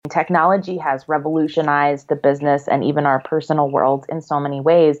technology has revolutionized the business and even our personal worlds in so many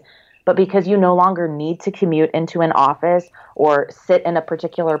ways. But because you no longer need to commute into an office or sit in a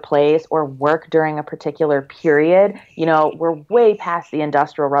particular place or work during a particular period, we're way past the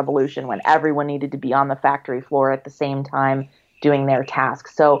Industrial Revolution when everyone needed to be on the factory floor at the same time doing their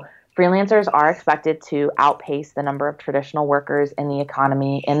tasks. So freelancers are expected to outpace the number of traditional workers in the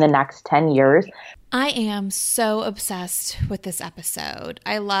economy in the next 10 years. I am so obsessed with this episode.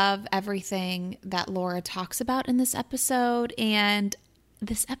 I love everything that Laura talks about in this episode, and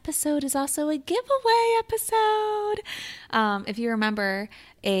this episode is also a giveaway episode. If you remember,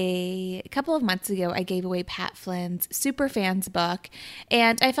 a couple of months ago, I gave away Pat Flynn's Superfans book,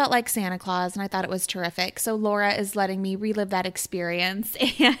 and I felt like Santa Claus, and I thought it was terrific. So Laura is letting me relive that experience,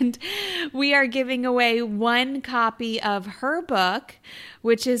 and we are giving away one copy of her book,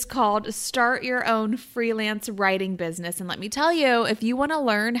 which is called Start Your Own Freelance Writing Business. And let me tell you, if you want to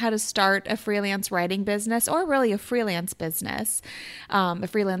learn how to start a freelance writing business, or really a freelance business, a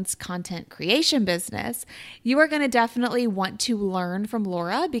freelance content creation business, you are going to definitely want to learn from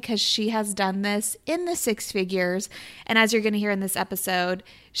Laura, because she has done this in the six figures. And as you're going to hear in this episode,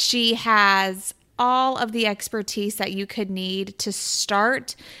 she has all of the expertise that you could need to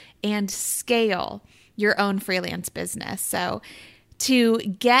start and scale your own freelance business. So to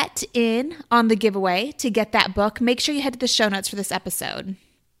get in on the giveaway, to get that book, make sure you head to the show notes for this episode.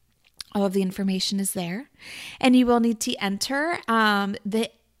 All of the information is there, and you will need to enter. The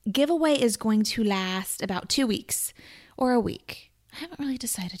giveaway is going to last about 2 weeks or a week. I haven't really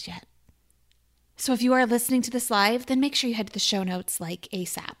decided yet. So if you are listening to this live, then make sure you head to the show notes like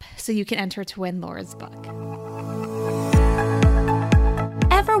ASAP so you can enter to win Laura's book.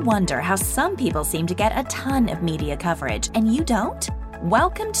 Ever wonder how some people seem to get a ton of media coverage and you don't?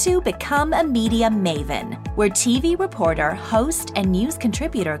 Welcome to Become a Media Maven, where TV reporter, host, and news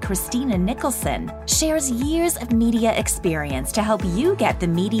contributor Christina Nicholson shares years of media experience to help you get the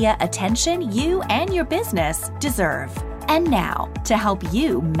media attention you and your business deserve. And now, to help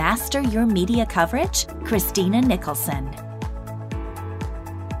you master your media coverage, Christina Nicholson.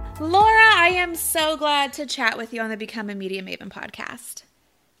 Laura, I am so glad to chat with you on the Become a Media Maven podcast.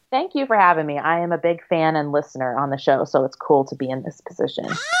 Thank you for having me. I am a big fan and listener on the show, so it's cool to be in this position.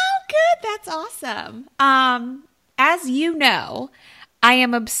 Oh, good. That's awesome. As you know, I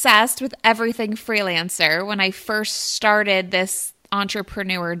am obsessed with everything freelancer. When I first started this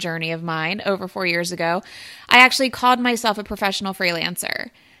entrepreneur journey of mine over 4 years ago, I actually called myself a professional freelancer.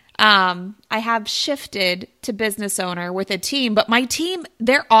 I have shifted to business owner with a team, but my team,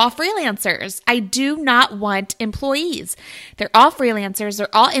 they're all freelancers. I do not want employees. They're all freelancers.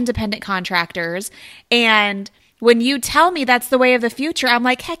 They're all independent contractors. And when you tell me that's the way of the future, I'm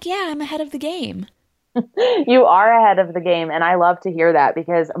like, heck yeah, I'm ahead of the game. You are ahead of the game. And I love to hear that,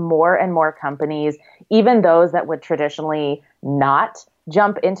 because more and more companies, even those that would traditionally not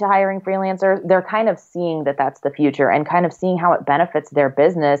jump into hiring freelancers, they're kind of seeing that that's the future and kind of seeing how it benefits their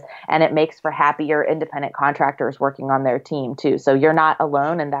business, and it makes for happier independent contractors working on their team too. So you're not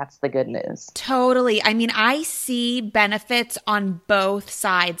alone, and that's the good news. Totally. I mean, I see benefits on both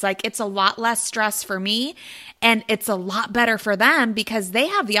sides. Like, it's a lot less stress for me, and it's a lot better for them because they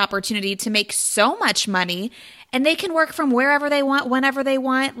have the opportunity to make so much money, and they can work from wherever they want, whenever they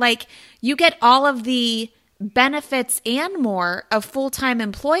want. Like, you get all of the benefits and more of full-time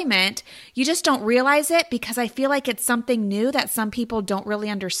employment. You just don't realize it because I feel like it's something new that some people don't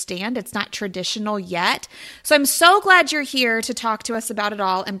really understand. It's not traditional yet. So I'm so glad you're here to talk to us about it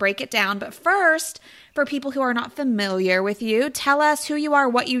all and break it down. But first, for people who are not familiar with you, tell us who you are,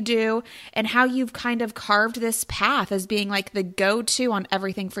 what you do, and how you've kind of carved this path as being like the go-to on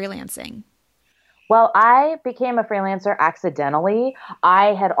everything freelancing. Well, I became a freelancer accidentally. I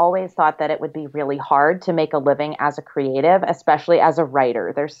had always thought that it would be really hard to make a living as a creative, especially as a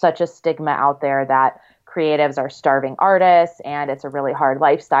writer. There's such a stigma out there that creatives are starving artists and it's a really hard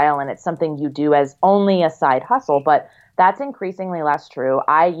lifestyle and it's something you do as only a side hustle. But that's increasingly less true.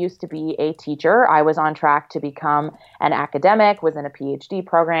 I used to be a teacher. I was on track to become an academic, was in a PhD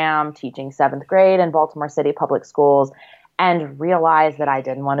program, teaching 7th grade in Baltimore City Public Schools, and realized that I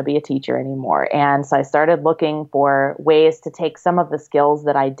didn't want to be a teacher anymore. And so I started looking for ways to take some of the skills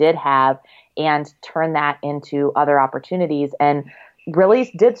that I did have and turn that into other opportunities. And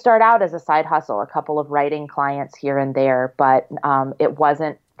really did start out as a side hustle, a couple of writing clients here and there, but it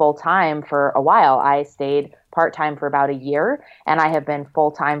wasn't full time for a while. I stayed part-time for about a year, and I have been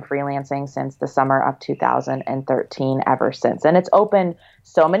full-time freelancing since the summer of 2013 ever since. And it's opened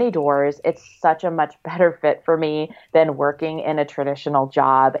so many doors. It's such a much better fit for me than working in a traditional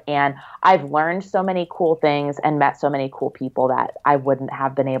job. And I've learned so many cool things and met so many cool people that I wouldn't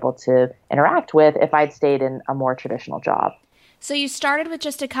have been able to interact with if I'd stayed in a more traditional job. So you started with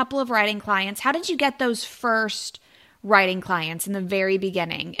just a couple of writing clients. How did you get those first writing clients in the very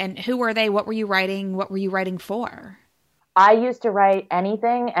beginning? And who were they? What were you writing? What were you writing for? I used to write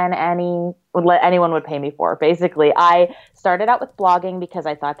anything and anyone would pay me for. Basically, I started out with blogging because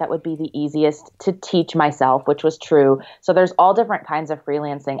I thought that would be the easiest to teach myself, which was true. So there's all different kinds of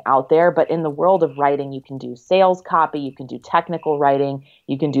freelancing out there, but in the world of writing, you can do sales copy, you can do technical writing,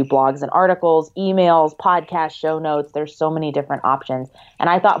 you can do blogs and articles, emails, podcasts, show notes. There's so many different options. And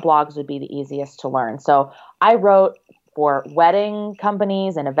I thought blogs would be the easiest to learn. So I wrote for wedding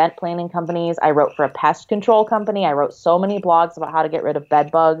companies and event planning companies. I wrote for a pest control company. I wrote so many blogs about how to get rid of bed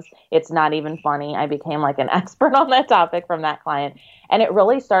bugs. It's not even funny. I became like an expert on that topic from that client. And it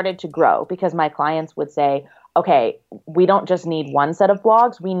really started to grow because my clients would say, okay, we don't just need one set of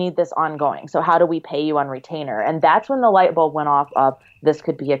blogs. We need this ongoing. So how do we pay you on retainer? And that's when the light bulb went off of this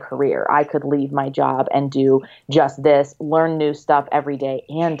could be a career. I could leave my job and do just this, learn new stuff every day,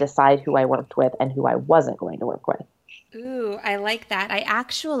 and decide who I worked with and who I wasn't going to work with. Ooh, I like that. I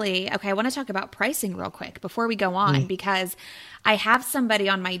want to talk about pricing real quick before we go on, because I have somebody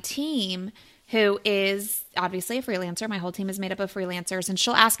on my team who is obviously a freelancer. My whole team is made up of freelancers, and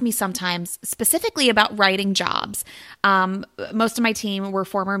she'll ask me sometimes specifically about writing jobs. Most of my team were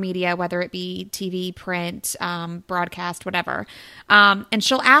former media, whether it be TV, print, broadcast, whatever. And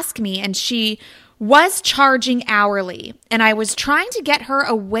she'll ask me, and she was charging hourly, and I was trying to get her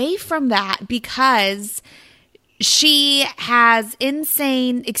away from that because she has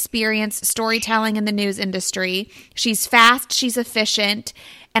insane experience storytelling in the news industry. She's fast, she's efficient.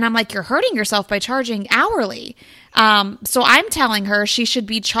 And I'm like, you're hurting yourself by charging hourly. So I'm telling her she should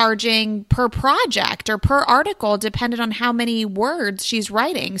be charging per project or per article, depending on how many words she's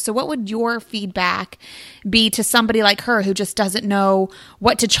writing. So what would your feedback be to somebody like her who just doesn't know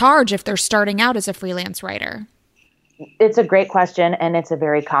what to charge if they're starting out as a freelance writer? It's a great question, and it's a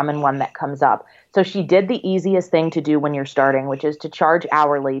very common one that comes up. So she did the easiest thing to do when you're starting, which is to charge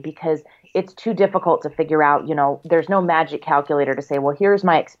hourly, because it's too difficult to figure out, there's no magic calculator to say, well, here's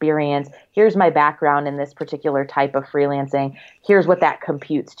my experience, here's my background in this particular type of freelancing, here's what that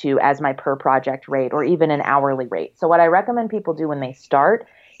computes to as my per project rate or even an hourly rate. So what I recommend people do when they start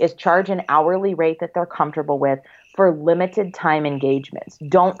is charge an hourly rate that they're comfortable with for limited time engagements.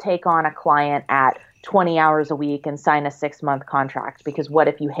 Don't take on a client at 20 hours a week and sign a 6-month contract, because what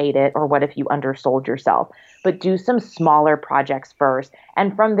if you hate it, or what if you undersold yourself? But do some smaller projects first.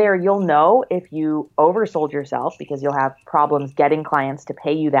 And from there, you'll know if you oversold yourself, because you'll have problems getting clients to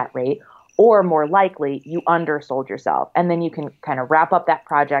pay you that rate, or more likely you undersold yourself. And then you can kind of wrap up that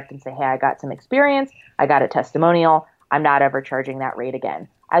project and say, hey, I got some experience, I got a testimonial, I'm not ever charging that rate again.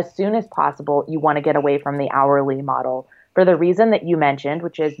 As soon as possible, you want to get away from the hourly model for the reason that you mentioned,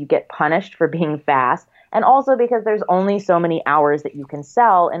 which is you get punished for being fast, and also because there's only so many hours that you can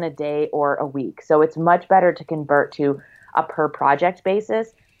sell in a day or a week. So it's much better to convert to a per project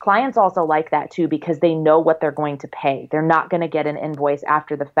basis. Clients also like that too, because they know what they're going to pay. They're not going to get an invoice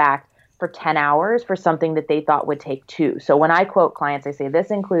after the fact for 10 hours for something that they thought would take 2. So when I quote clients, I say this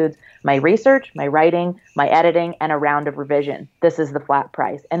includes my research, my writing, my editing, and a round of revision. This is the flat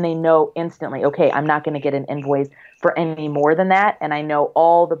price. And they know instantly, okay, I'm not going to get an invoice for any more than that. And I know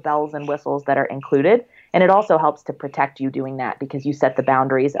all the bells and whistles that are included. And it also helps to protect you doing that, because you set the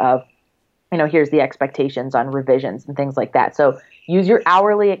boundaries of, here's the expectations on revisions and things like that. So use your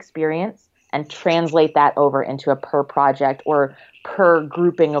hourly experience and translate that over into a per project or per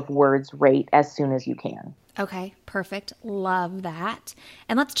grouping of words rate as soon as you can. Okay, perfect. Love that.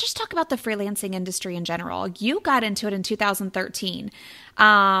 And let's just talk about the freelancing industry in general. You got into it in 2013.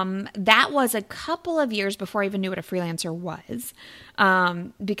 That was a couple of years before I even knew what a freelancer was,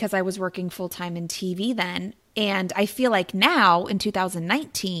 because I was working full-time in TV then. And I feel like now in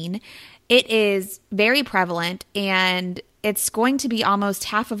 2019, it is very prevalent, and it's going to be almost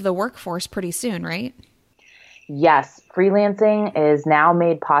half of the workforce pretty soon, right? Yes, freelancing is now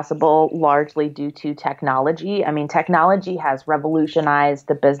made possible largely due to technology. I mean, technology has revolutionized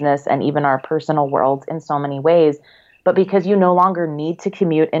the business and even our personal worlds in so many ways. But because you no longer need to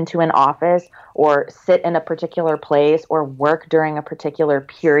commute into an office or sit in a particular place or work during a particular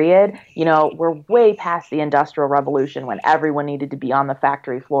period, we're way past the Industrial Revolution when everyone needed to be on the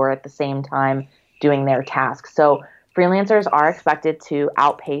factory floor at the same time doing their tasks. So freelancers are expected to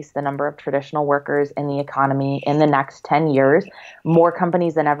outpace the number of traditional workers in the economy in the next 10 years. More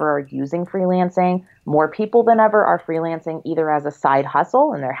companies than ever are using freelancing. More people than ever are freelancing either as a side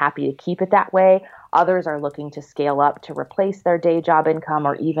hustle, and they're happy to keep it that way. Others are looking to scale up to replace their day job income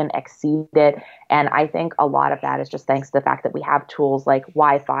or even exceed it. And I think a lot of that is just thanks to the fact that we have tools like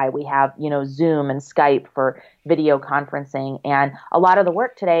Wi-Fi, we have, Zoom and Skype for video conferencing. And a lot of the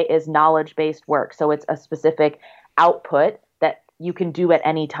work today is knowledge-based work. So it's a specific output that you can do at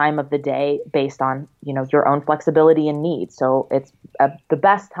any time of the day based on, your own flexibility and needs. So it's the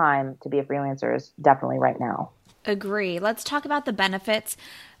best time to be a freelancer is definitely right now. Agree. Let's talk about the benefits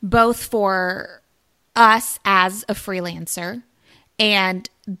both for us as a freelancer and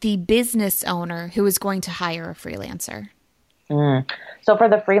the business owner who is going to hire a freelancer. So for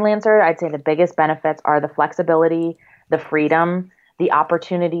the freelancer, I'd say the biggest benefits are the flexibility, the freedom, the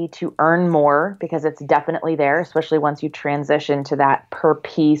opportunity to earn more, because it's definitely there, especially once you transition to that per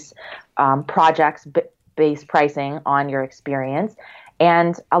piece projects-based pricing on your experience.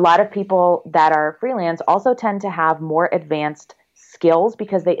 And a lot of people that are freelance also tend to have more advanced skills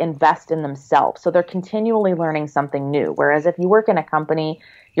because they invest in themselves. So they're continually learning something new. Whereas if you work in a company,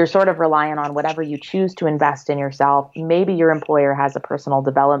 you're sort of relying on whatever you choose to invest in yourself. Maybe your employer has a personal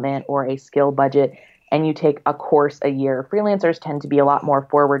development or a skill budget, and you take a course a year. Freelancers tend to be a lot more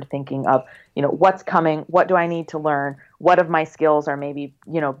forward thinking of, what's coming, what do I need to learn, what of my skills are maybe,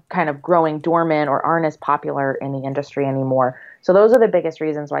 kind of growing dormant or aren't as popular in the industry anymore. So those are the biggest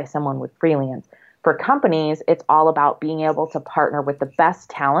reasons why someone would freelance. For companies, it's all about being able to partner with the best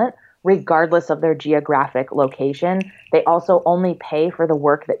talent, regardless of their geographic location. They also only pay for the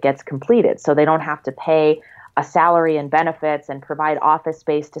work that gets completed. So they don't have to pay a salary and benefits and provide office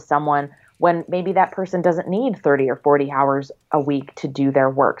space to someone when maybe that person doesn't need 30 or 40 hours a week to do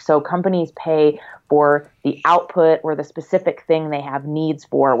their work. So companies pay for the output or the specific thing they have needs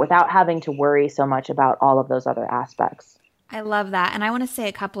for without having to worry so much about all of those other aspects. I love that. And I want to say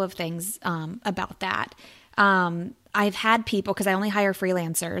a couple of things about that. I've had people, because I only hire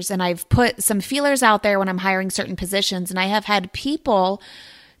freelancers, and I've put some feelers out there when I'm hiring certain positions, and I have had people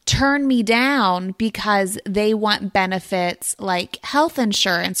turn me down because they want benefits like health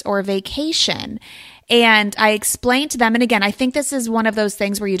insurance or vacation. And I explained to them, and again, I think this is one of those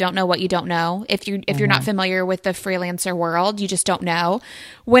things where you don't know what you don't know. If you're not familiar with the freelancer world, you just don't know.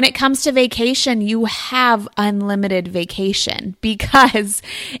 When it comes to vacation, you have unlimited vacation, because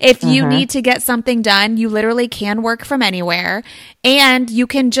if you need to get something done, you literally can work from anywhere, and you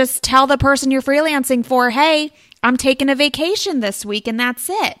can just tell the person you're freelancing for, hey, I'm taking a vacation this week, and that's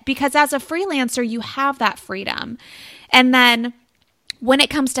it. Because as a freelancer, you have that freedom. And then when it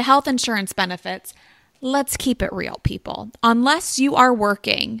comes to health insurance benefits, let's keep it real, people. Unless you are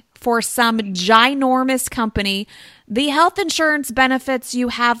working for some ginormous company, the health insurance benefits you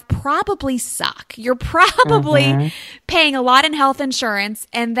have probably suck. You're probably paying a lot in health insurance,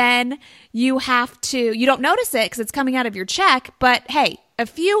 and then you don't notice it because it's coming out of your check, but hey, a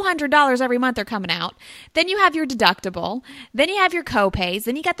few $100s every month are coming out. Then you have your deductible. Then you have your co-pays.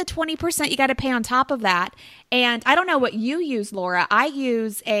 Then you got the 20% you got to pay on top of that. And I don't know what you use, Laura. I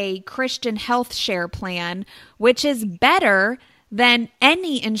use a Christian Health Share plan, which is better than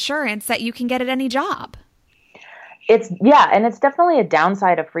any insurance that you can get at any job. And it's definitely a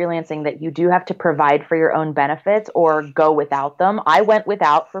downside of freelancing that you do have to provide for your own benefits or go without them. I went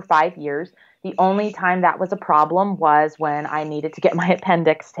without for 5 years. The only time that was a problem was when I needed to get my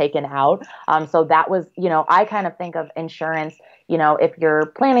appendix taken out. So that was, I kind of think of insurance, if you're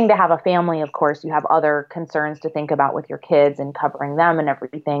planning to have a family, of course, you have other concerns to think about with your kids and covering them and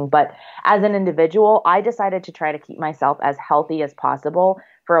everything. But as an individual, I decided to try to keep myself as healthy as possible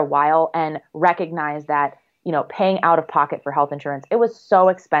for a while and recognize that, paying out of pocket for health insurance, it was so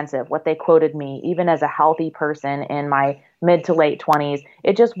expensive. What they quoted me, even as a healthy person in my mid to late 20s,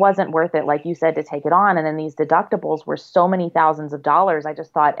 it just wasn't worth it, like you said, to take it on. And then these deductibles were so many thousands of dollars. I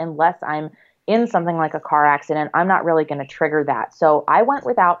just thought, unless I'm in something like a car accident, I'm not really going to trigger that. So I went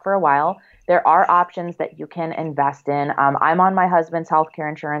without for a while. There are options that you can invest in. I'm on my husband's healthcare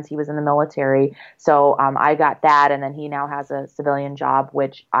insurance. He was in the military. So I got that. And then he now has a civilian job,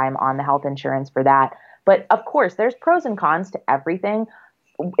 which I'm on the health insurance for that. But of course, there's pros and cons to everything.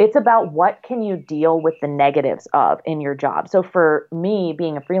 It's about what can you deal with the negatives of in your job. So for me,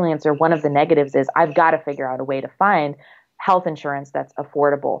 being a freelancer, one of the negatives is I've got to figure out a way to find health insurance that's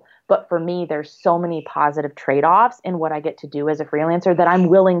affordable. But for me, there's so many positive trade-offs in what I get to do as a freelancer that I'm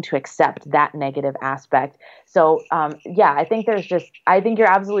willing to accept that negative aspect. So I think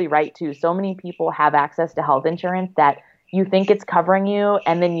you're absolutely right too. So many people have access to health insurance that you think it's covering you,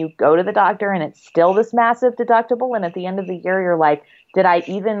 and then you go to the doctor and it's still this massive deductible. And at the end of the year, you're like, did I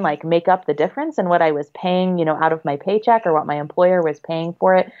even like make up the difference in what I was paying, out of my paycheck or what my employer was paying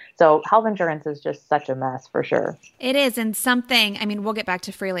for it? So health insurance is just such a mess for sure. It is. And we'll get back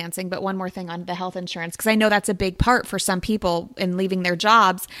to freelancing, but one more thing on the health insurance, because I know that's a big part for some people in leaving their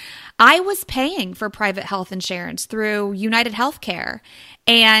jobs. I was paying for private health insurance through United Healthcare,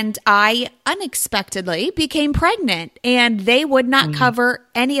 and I unexpectedly became pregnant, and they would not cover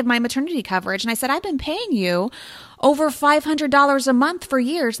any of my maternity coverage. And I said, I've been paying you over $500 a month for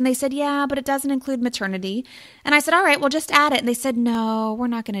years. And they said, yeah, but it doesn't include maternity. And I said, all right, well, just add it. And they said, no, we're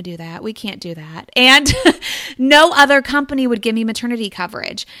not going to do that. We can't do that. And no other company would give me maternity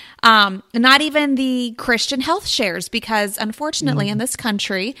coverage. Not even the Christian Health Shares, because unfortunately in this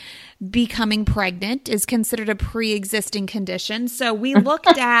country, becoming pregnant is considered a pre-existing condition. So we looked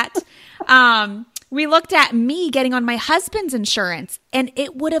at me getting on my husband's insurance, and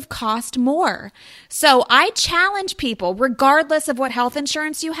it would have cost more. So I challenge people, regardless of what health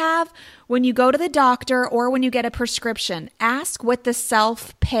insurance you have, when you go to the doctor or when you get a prescription, ask what the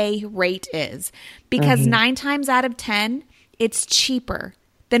self-pay rate is, because 9 times out of 10, it's cheaper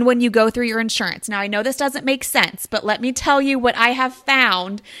than when you go through your insurance. Now, I know this doesn't make sense, but let me tell you what I have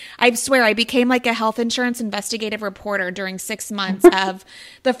found. I swear I became like a health insurance investigative reporter during 6 months of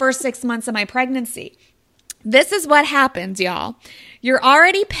the first 6 months of my pregnancy. This is what happens, y'all. You're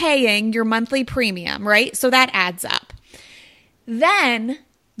already paying your monthly premium, right? So that adds up. Then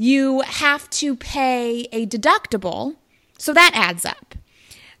you have to pay a deductible. So that adds up.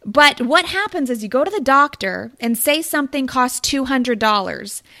 But what happens is you go to the doctor and say something costs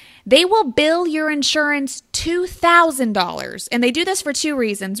 $200. They will bill your insurance $2,000. And they do this for 2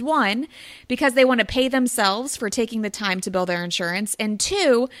 reasons. 1, because they want to pay themselves for taking the time to bill their insurance. And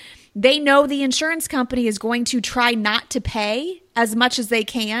 2, they know the insurance company is going to try not to pay as much as they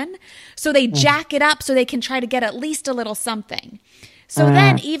can. So they jack it up so they can try to get at least a little something. So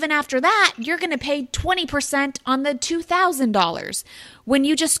then even after that, you're going to pay 20% on the $2,000. When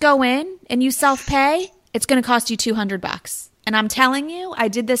you just go in and you self-pay, it's going to cost you $200. And I'm telling you, I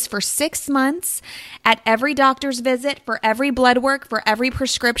did this for 6 months at every doctor's visit, for every blood work, for every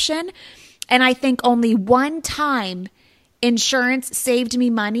prescription. And I think only one time insurance saved me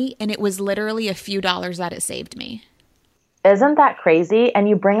money, and it was literally a few dollars that it saved me. Isn't that crazy? And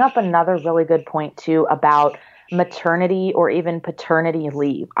you bring up another really good point too about maternity or even paternity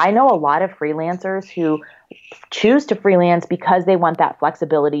leave. I know a lot of freelancers who choose to freelance because they want that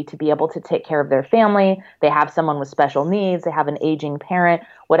flexibility to be able to take care of their family. They have someone with special needs. They have an aging parent,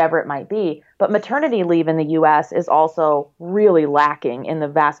 whatever it might be. But maternity leave in the US is also really lacking in the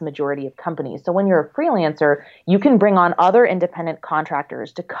vast majority of companies. So when you're a freelancer, you can bring on other independent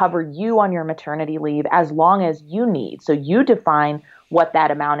contractors to cover you on your maternity leave as long as you need. So you define what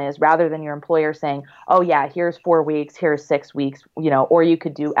that amount is rather than your employer saying, oh yeah, here's 4 weeks, here's 6 weeks, or you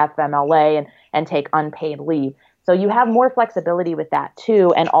could do FMLA and take unpaid leave. So you have more flexibility with that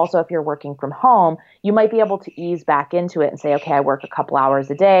too. And also if you're working from home, you might be able to ease back into it and say, okay, I work a couple hours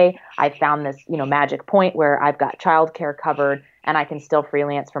a day. I found this, magic point where I've got childcare covered and I can still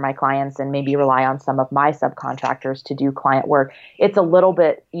freelance for my clients and maybe rely on some of my subcontractors to do client work. It's a little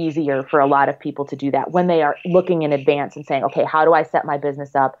bit easier for a lot of people to do that when they are looking in advance and saying, okay, how do I set my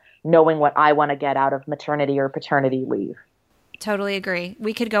business up knowing what I want to get out of maternity or paternity leave? Totally agree.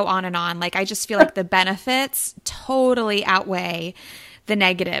 We could go on and on. Like, I just feel like the benefits totally outweigh the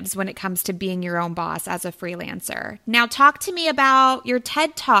negatives when it comes to being your own boss as a freelancer. Now, talk to me about your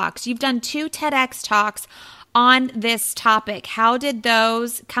TED Talks. You've done 2 TEDx Talks on this topic. How did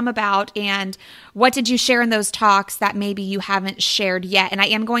those come about, and what did you share in those talks that maybe you haven't shared yet? And I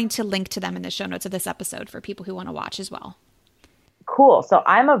am going to link to them in the show notes of this episode for people who want to watch as well. Cool. So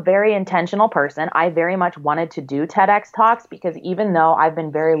I'm a very intentional person. I very much wanted to do TEDx Talks because even though I've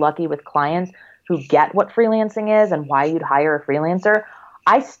been very lucky with clients who get what freelancing is and why you'd hire a freelancer,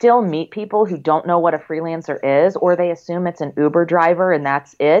 I still meet people who don't know what a freelancer is, or they assume it's an Uber driver and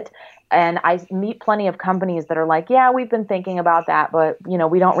that's it. And I meet plenty of companies that are like, yeah, we've been thinking about that, but we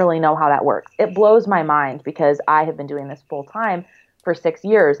don't really know how that works. It blows my mind because I have been doing this full time for 6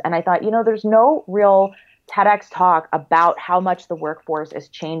 years. And I thought, there's no real TEDx talk about how much the workforce is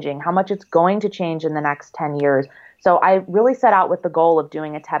changing, how much it's going to change in the next 10 years. So I really set out with the goal of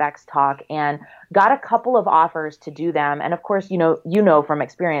doing a TEDx talk and got a couple of offers to do them. And of course, you know from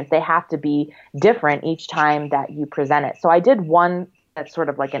experience, they have to be different each time that you present it. So I did one that's sort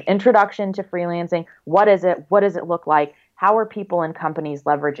of like an introduction to freelancing. What is it? What does it look like? How are people and companies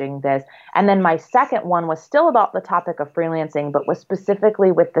leveraging this? And then my second one was still about the topic of freelancing, but was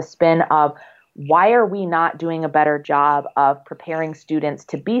specifically with the spin of why are we not doing a better job of preparing students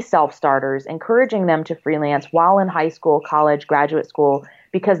to be self-starters, encouraging them to freelance while in high school, college, graduate school,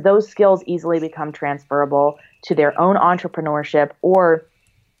 because those skills easily become transferable to their own entrepreneurship or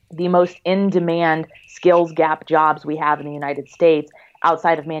the most in-demand skills gap jobs we have in the United States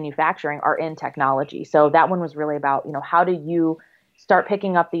outside of manufacturing are in technology. So that one was really about, how do you start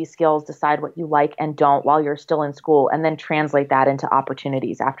picking up these skills, decide what you like and don't while you're still in school, and then translate that into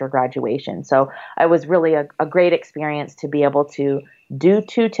opportunities after graduation. So it was really a great experience to be able to do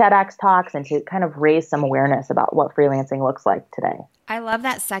 2 TEDx talks and to kind of raise some awareness about what freelancing looks like today. I love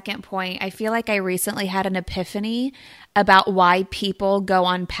that second point. I feel like I recently had an epiphany about why people go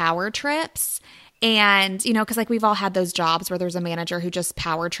on power trips. And, because we've all had those jobs where there's a manager who just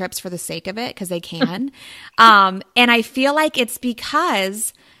power trips for the sake of it because they can. And I feel like it's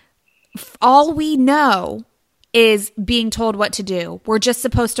because all we know is being told what to do. We're just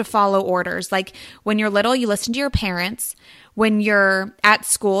supposed to follow orders. Like when you're little, you listen to your parents. When you're at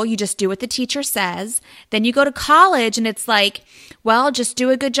school, you just do what the teacher says. Then you go to college and it's like, well, just do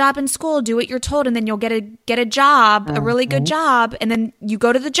a good job in school, do what you're told, and then you'll get a job, a really good job. And then you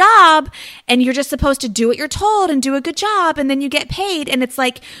go to the job and you're just supposed to do what you're told and do a good job, and then you get paid. And it's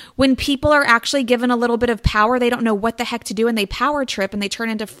like when people are actually given a little bit of power, they don't know what the heck to do and they power trip and they turn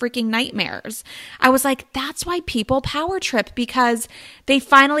into freaking nightmares. I was like, that's why people power trip, because they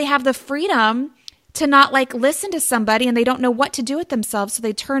finally have the freedom to not listen to somebody and they don't know what to do with themselves. So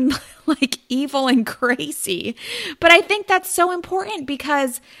they turn evil and crazy. But I think that's so important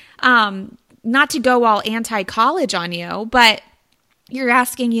because, not to go all anti-college on you, but you're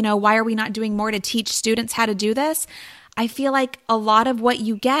asking, why are we not doing more to teach students how to do this? I feel like a lot of what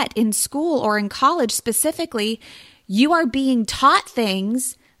you get in school or in college specifically, you are being taught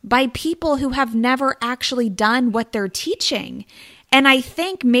things by people who have never actually done what they're teaching. And I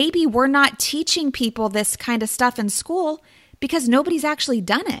think maybe we're not teaching people this kind of stuff in school because nobody's actually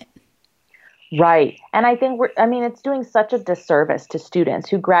done it. Right. And I think it's doing such a disservice to students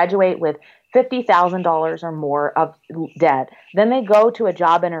who graduate with $50,000 or more of debt. Then they go to a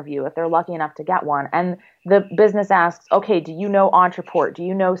job interview if they're lucky enough to get one. And the business asks, okay, do you know Entreport? Do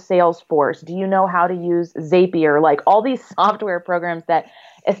you know Salesforce? Do you know how to use Zapier? All these software programs that,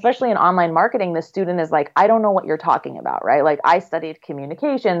 especially in online marketing, the student is like, I don't know what you're talking about, right? I studied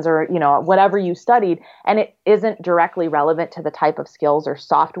communications or, whatever you studied, and it isn't directly relevant to the type of skills or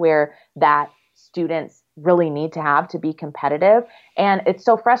software that students really need to have to be competitive. And it's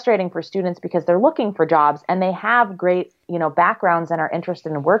so frustrating for students because they're looking for jobs and they have great, backgrounds and are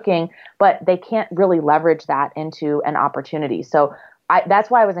interested in working, but they can't really leverage that into an opportunity. So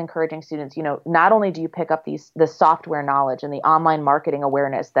that's why I was encouraging students, not only do you pick up the software knowledge and the online marketing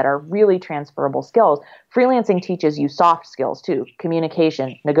awareness that are really transferable skills, freelancing teaches you soft skills too: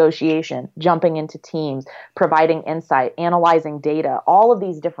 communication, negotiation, jumping into teams, providing insight, analyzing data. All of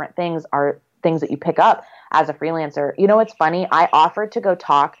these different things are things that you pick up as a freelancer. It's funny. I offered to go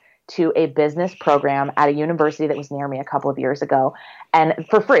talk to a business program at a university that was near me a couple of years ago, and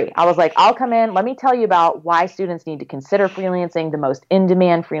for free. I was like, I'll come in. Let me tell you about why students need to consider freelancing, the most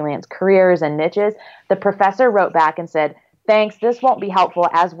in-demand freelance careers and niches. The professor wrote back and said, thanks, this won't be helpful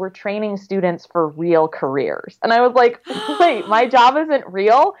as we're training students for real careers. And I was like, wait, my job isn't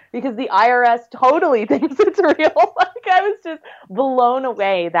real? Because the IRS totally thinks it's real. I was just blown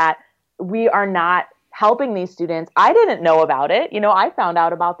away that we are not helping these students. I didn't know about it. I found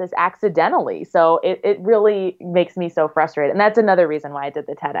out about this accidentally. So it really makes me so frustrated. And that's another reason why I did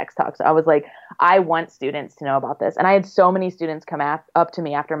the TEDx talk. So I was like, I want students to know about this. And I had so many students come up to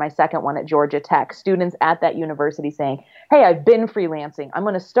me after my second one at Georgia Tech, students at that university saying, hey, I've been freelancing. I'm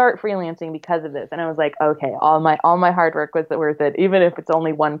going to start freelancing because of this. And I was like, okay, all my hard work was worth it, even if it's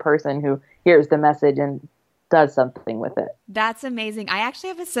only one person who hears the message and does something with it. That's amazing. I actually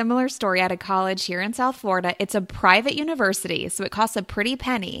have a similar story at a college here in South Florida. It's a private university, so it costs a pretty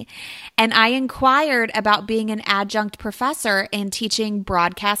penny. And I inquired about being an adjunct professor and teaching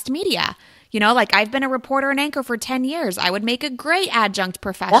broadcast media. I've been a reporter and anchor for 10 years. I would make a great adjunct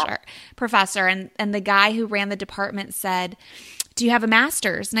professor. And the guy who ran the department said, do you have a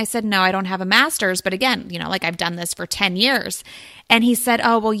master's? And I said, no, I don't have a master's. But again, I've done this for 10 years. And he said,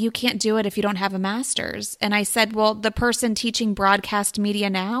 oh, well, you can't do it if you don't have a master's. And I said, well, the person teaching broadcast media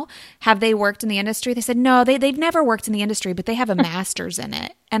now, have they worked in the industry? They said, no, they've never worked in the industry, but they have a master's in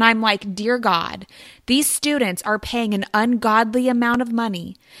it. And I'm like, dear God, these students are paying an ungodly amount of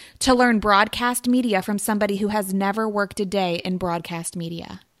money to learn broadcast media from somebody who has never worked a day in broadcast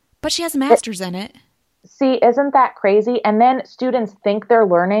media. But she has a master's in it. See, isn't that crazy? And then students think they're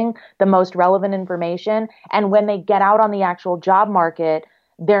learning the most relevant information. And when they get out on the actual job market,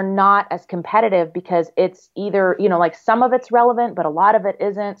 they're not as competitive because it's either, like some of it's relevant, but a lot of it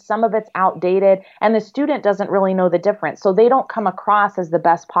isn't. Some of it's outdated, and the student doesn't really know the difference. So they don't come across as the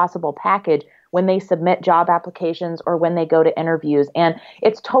best possible package when they submit job applications or when they go to interviews. And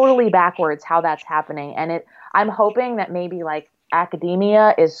it's totally backwards how that's happening. And I'm hoping that maybe like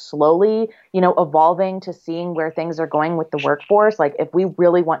academia is slowly, evolving to seeing where things are going with the workforce. Like if we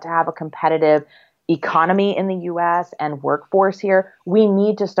really want to have a competitive economy in the US and workforce here, we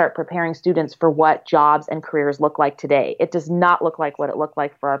need to start preparing students for what jobs and careers look like today. It does not look like what it looked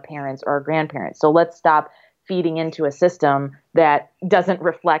like for our parents or our grandparents. So let's stop feeding into a system that doesn't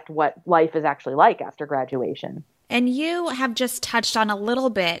reflect what life is actually like after graduation. And you have just touched on a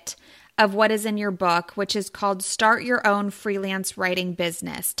little bit of what is in your book, which is called Start Your Own Freelance Writing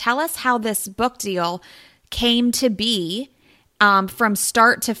Business. Tell us how this book deal came to be from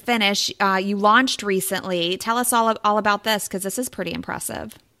start to finish. You launched recently. Tell us all about this, because this is pretty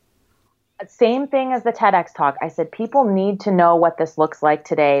impressive. Same thing as the TEDx talk. I said people need to know what this looks like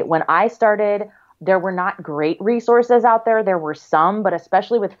today. When I started, there were not great resources out there. There were some, but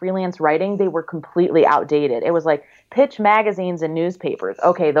especially with freelance writing, they were completely outdated. It was like pitch magazines and newspapers.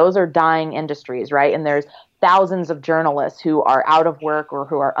 Okay, those are dying industries, right? And there's thousands of journalists who are out of work or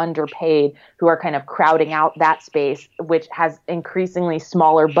who are underpaid, who are kind of crowding out that space, which has increasingly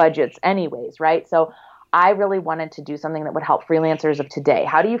smaller budgets anyways, right? So I really wanted to do something that would help freelancers of today.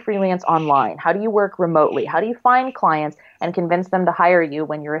 How do you freelance online? How do you work remotely? How do you find clients and convince them to hire you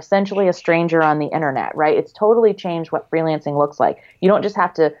when you're essentially a stranger on the internet, right? It's totally changed what freelancing looks like. You don't just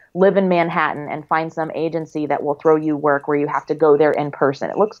have to live in Manhattan and find some agency that will throw you work where you have to go there in person.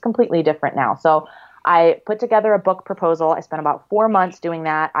 It looks completely different now. So I put together a book proposal. I spent about 4 months doing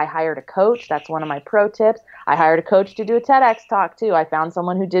that. I hired a coach. That's one of my pro tips. I hired a coach to do a TEDx talk too. I found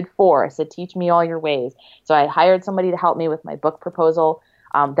someone who did 4. I said, teach me all your ways. So I hired somebody to help me with my book proposal.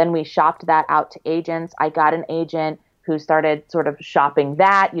 Then we shopped that out to agents. I got an agent who started sort of shopping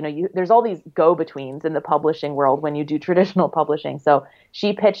that. There's all these go-betweens in the publishing world when you do traditional publishing. So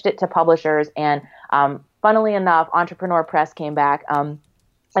she pitched it to publishers, and funnily enough, Entrepreneur Press came back.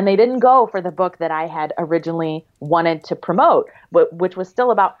 And they didn't go for the book that I had originally wanted to promote, which was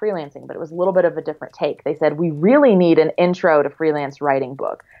still about freelancing, but it was a little bit of a different take. They said, we really need an intro to freelance writing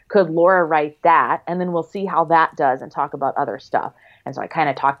book. Could Laura write that? And then we'll see how that does and talk about other stuff. And so I kind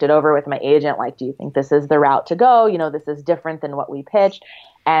of talked it over with my agent, like, do you think this is the route to go? This is different than what we pitched.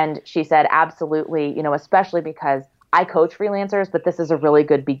 And she said, absolutely, especially because I coach freelancers, but this is a really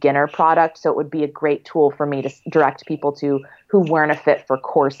good beginner product. So it would be a great tool for me to direct people to who weren't a fit for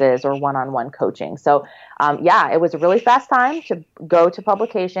courses or one-on-one coaching. So it was a really fast time to go to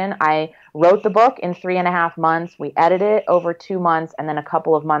publication. I wrote the book in 3.5 months. We edited it over 2 months. And then a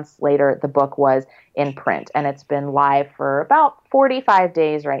couple of months later, the book was in print, and it's been live for about 45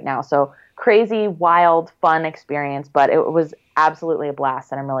 days right now. So crazy, wild, fun experience, but it was absolutely a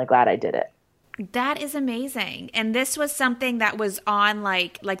blast. And I'm really glad I did it. That is amazing. And this was something that was on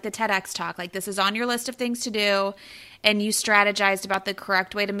like the TEDx talk. Like, this is on your list of things to do, and you strategized about the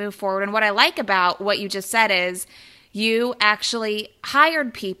correct way to move forward. And what I like about what you just said is you actually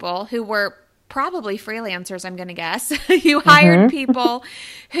hired people who were probably freelancers, I'm going to guess. You hired people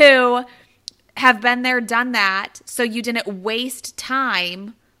who have been there, done that, so you didn't waste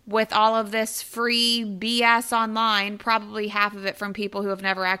time with all of this free BS online, probably half of it from people who have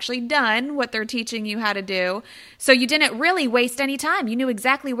never actually done what they're teaching you how to do. So you didn't really waste any time. You knew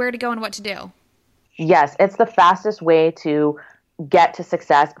exactly where to go and what to do. Yes, it's the fastest way to get to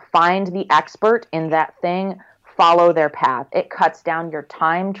success. Find the expert in that thing, follow their path. It cuts down your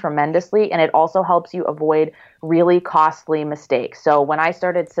time tremendously, and it also helps you avoid really costly mistakes. So when I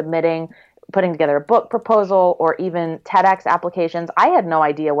started putting together a book proposal or even TEDx applications, I had no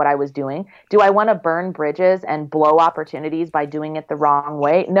idea what I was doing. Do I want to burn bridges and blow opportunities by doing it the wrong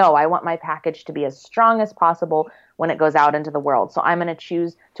way? No, I want my package to be as strong as possible when it goes out into the world. So I'm going to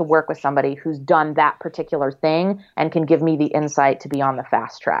choose to work with somebody who's done that particular thing and can give me the insight to be on the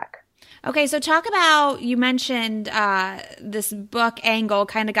fast track. Okay, so talk about, you mentioned this book angle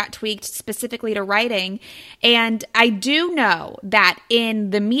kind of got tweaked specifically to writing. And I do know that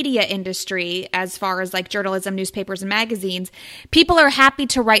in the media industry, as far as like journalism, newspapers, and magazines, people are happy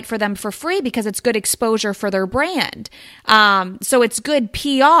to write for them for free because it's good exposure for their brand. So it's good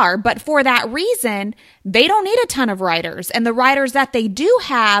PR. But for that reason, they don't need a ton of writers. And the writers that they do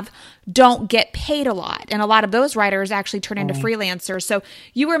have don't get paid a lot. And a lot of those writers actually turn into freelancers. So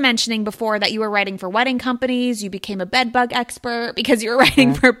you were mentioning before that you were writing for wedding companies. You became a bed bug expert because you were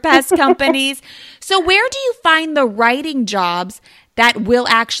writing for pest companies. So where do you find the writing jobs that will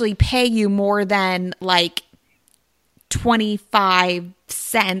actually pay you more than like 25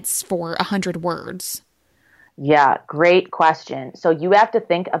 cents for 100 words? Yeah, great question. So you have to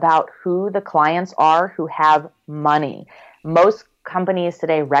think about who the clients are who have money. Most companies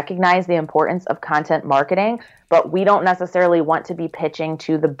today recognize the importance of content marketing, but we don't necessarily want to be pitching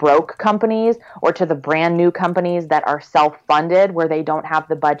to the broke companies or to the brand new companies that are self-funded where they don't have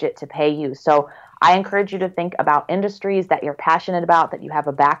the budget to pay you. So I encourage you to think about industries that you're passionate about, that you have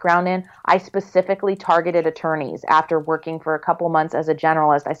a background in. I specifically targeted attorneys after working for a couple months as a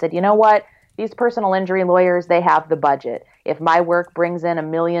generalist. I said, you know what? These personal injury lawyers, they have the budget. If my work brings in $1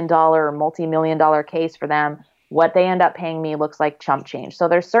 million or multi-million-dollar case for them, what they end up paying me looks like chump change. So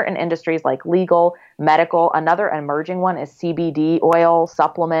there's certain industries like legal, medical. Another emerging one is CBD oil,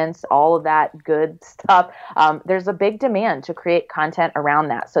 supplements, all of that good stuff. There's a big demand to create content around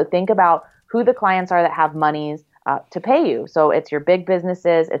that. So think about who the clients are that have monies to pay you. So it's your big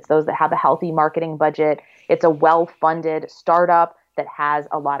businesses. It's those that have a healthy marketing budget. It's a well-funded startup that has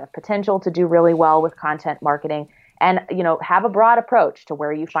a lot of potential to do really well with content marketing. And, have a broad approach to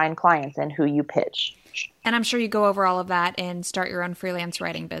where you find clients and who you pitch. And I'm sure you go over all of that in Start Your Own Freelance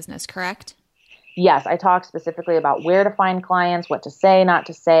Writing Business, correct? Yes, I talk specifically about where to find clients, what to say, not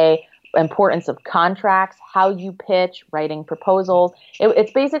to say, importance of contracts, how you pitch, writing proposals.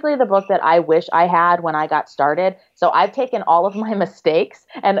 It's basically the book that I wish I had when I got started. So I've taken all of my mistakes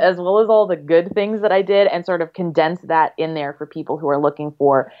and as well as all the good things that I did and sort of condensed that in there for people who are looking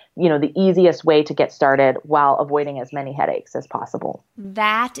for, the easiest way to get started while avoiding as many headaches as possible.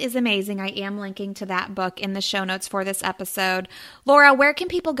 That is amazing. I am linking to that book in the show notes for this episode. Laura, where can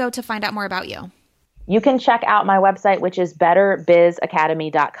people go to find out more about you? You can check out my website, which is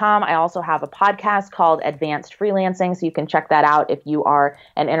betterbizacademy.com. I also have a podcast called Advanced Freelancing, so you can check that out if you are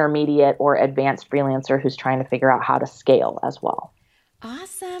an intermediate or advanced freelancer who's trying to figure out how to scale as well.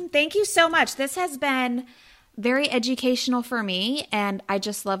 Awesome. Thank you so much. This has been very educational for me, and I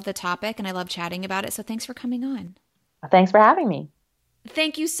just love the topic, and I love chatting about it, so thanks for coming on. Thanks for having me.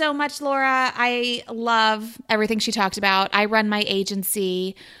 Thank you so much, Laura. I love everything she talked about. I run my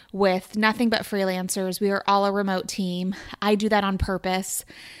agency with nothing but freelancers. We are all a remote team. I do that on purpose.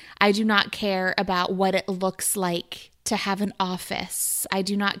 I do not care about what it looks like to have an office. I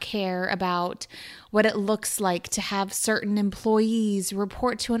do not care about what it looks like to have certain employees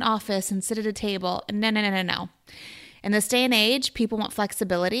report to an office and sit at a table. No. In this day and age, people want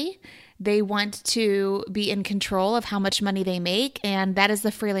flexibility. They want to be in control of how much money they make, and that is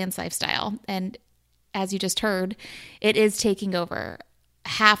the freelance lifestyle. And as you just heard, it is taking over.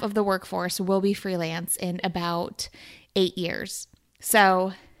 Half of the workforce will be freelance in about 8 years.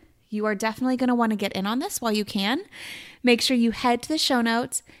 So you are definitely going to want to get in on this while you can. Make sure you head to the show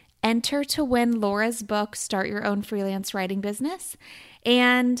notes, enter to win Laura's book, Start Your Own Freelance Writing Business.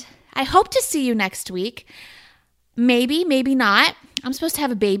 And I hope to see you next week. Maybe, maybe not. I'm supposed to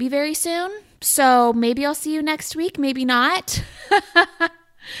have a baby very soon, so maybe I'll see you next week, maybe not.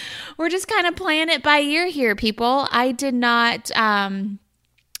 We're just kind of playing it by ear here, people. I did not, I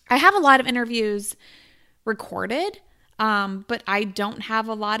have a lot of interviews recorded, but I don't have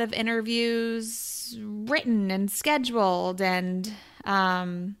a lot of interviews written and scheduled and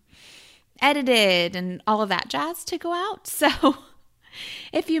edited and all of that jazz to go out, so...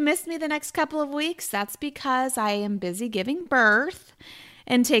 If you miss me the next couple of weeks, that's because I am busy giving birth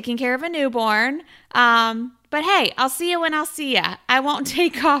and taking care of a newborn. But hey, I'll see you when I'll see you. I won't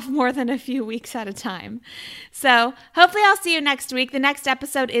take off more than a few weeks at a time. So hopefully I'll see you next week. The next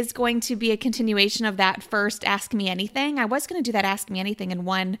episode is going to be a continuation of that first Ask Me Anything. I was going to do that Ask Me Anything in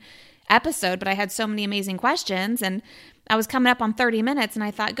one episode, but I had so many amazing questions and I was coming up on 30 minutes and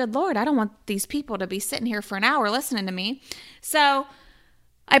I thought, good Lord, I don't want these people to be sitting here for an hour listening to me. So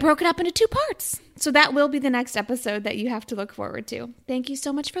I broke it up into 2 parts. So that will be the next episode that you have to look forward to. Thank you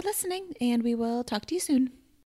so much for listening, and we will talk to you soon.